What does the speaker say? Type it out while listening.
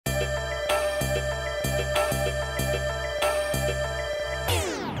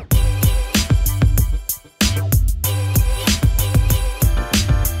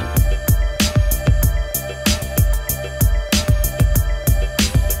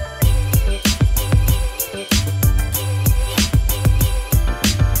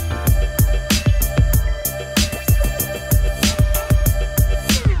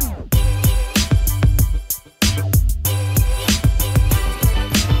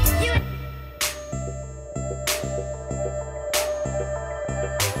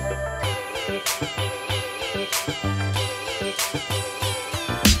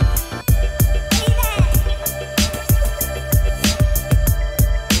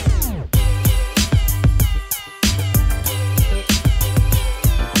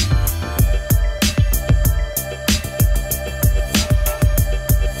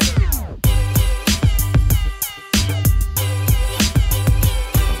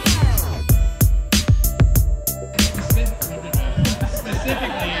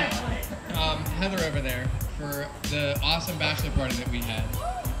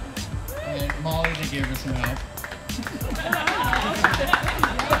gave her some help.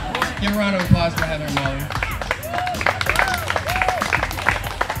 Give a round of applause for Heather and Molly.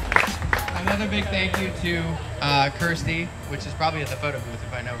 Another big thank you to Kirsty, which is probably at the photo booth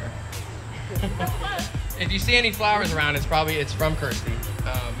if I know her. If you see any flowers around, it's from Kirsty.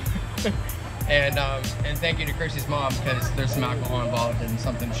 And thank you to Kirsty's mom, because there's some alcohol involved in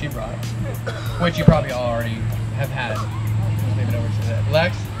something she brought, which you probably all already have had. Maybe over to that.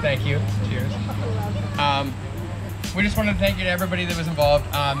 Lex, thank you. Cheers. We just wanted to thank you to everybody that was involved.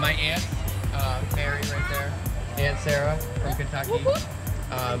 My aunt, Mary, right there. Aunt Sarah from Kentucky.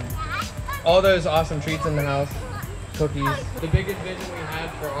 All those awesome treats in the house. Cookies. The biggest vision we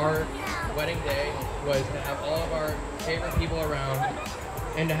had for our wedding day was to have all of our favorite people around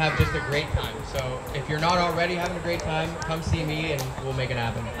and to have just a great time. So if you're not already having a great time, come see me and we'll make it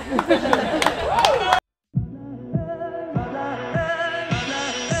happen.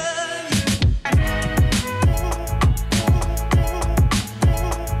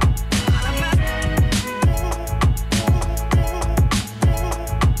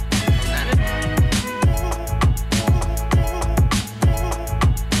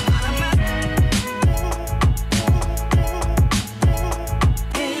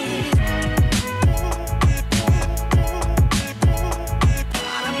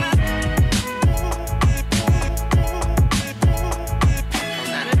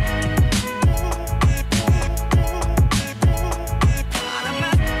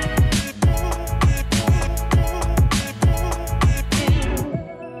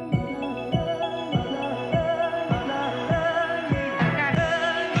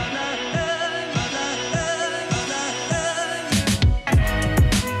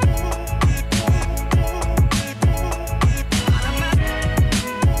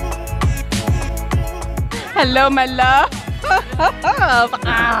 Hello, my love.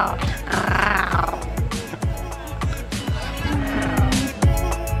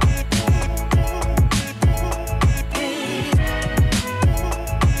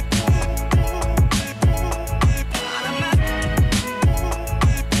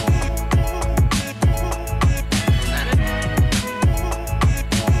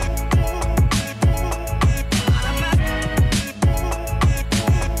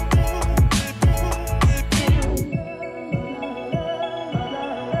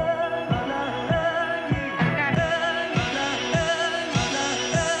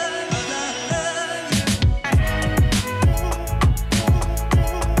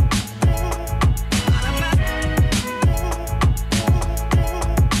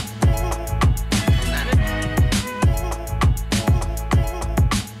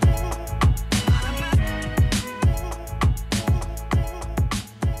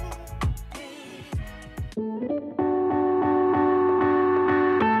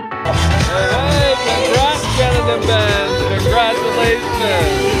 Hey, congrats, Shannon and Ben.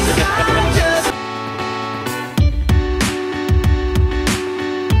 Congratulations.